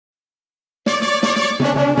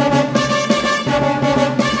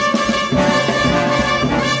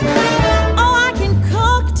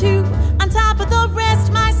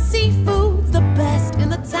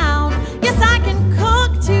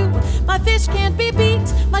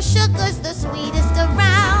sugar's the sweetest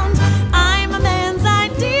around. I'm a man's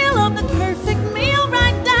ideal of the perfect meal,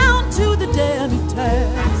 right down to the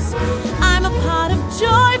demi-tasse. I'm a pot of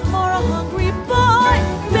joy for a hungry boy.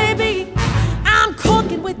 Baby, I'm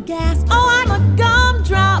cooking with gas. Oh, I'm a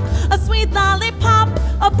gumdrop, a sweet lollipop,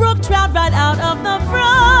 a brook trout right out of the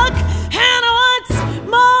brook. And what's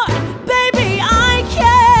more, baby, I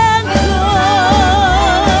can cook.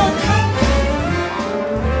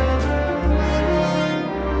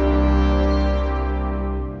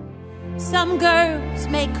 Some girls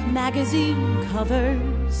make magazine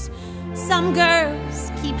covers. Some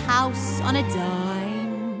girls keep house on a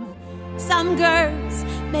dime. Some girls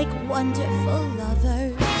make wonderful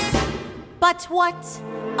lovers. But what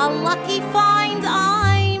a lucky find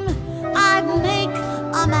I'd make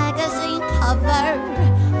a magazine cover.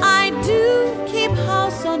 I do keep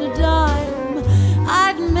house on a dime.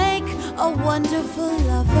 I'd make a wonderful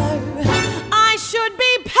lover. I should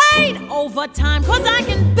be paid overtime, 'cause I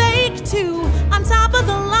can bake too. On top of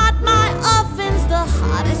the lot, my oven's the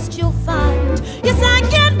hottest you'll find. Yes, I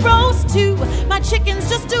can roast too. My chicken's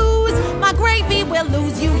just ooze. My gravy will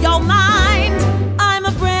lose you your mind. I'm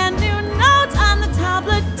a brand new note on the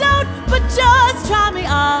table d'hote, but just try me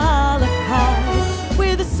a la carte.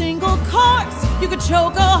 With a single course, you could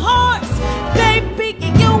choke a horse. Baby,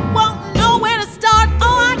 you won't know where to start.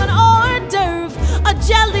 Oh, I'm an hors d'oeuvre, a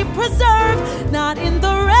jelly preserve, not in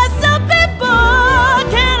the recipe book.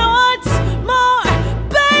 And what's more,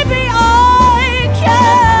 baby, I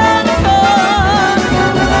can cook.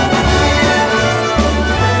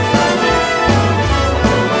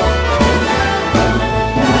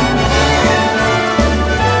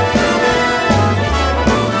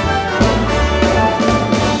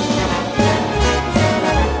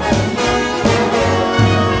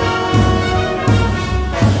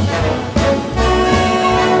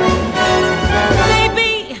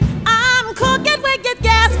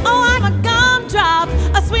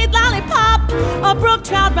 A brook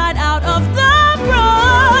trout right out of the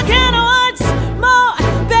brook. And what's more,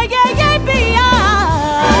 baby,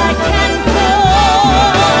 I can cook.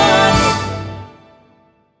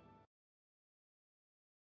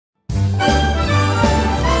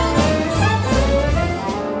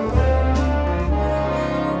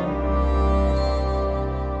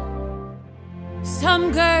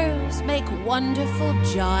 Some girls make wonderful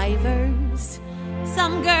jivers.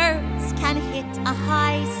 Some girls can hit a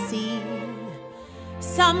high C.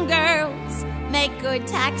 Some girls make good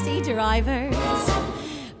taxi drivers.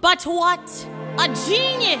 But what a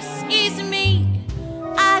genius is me!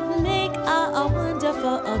 I'd make a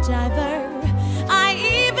wonderful driver. I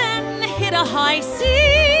even hit a high C.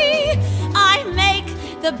 I make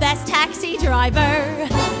the best taxi driver.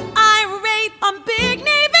 I rate on Big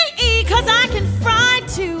Navy E, 'cause I can fry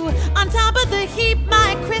too. On top of the heap,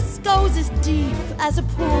 my Crisco's as deep as a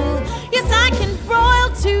pool. Yes, I can broil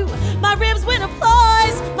too. My ribs win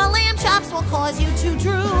applause. My lamb chops will cause you to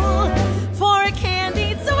drool. For a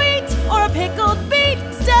candied sweet or a pickled beet,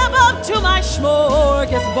 step up to my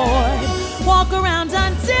smorgasbord. Walk around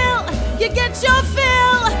until you get your fill.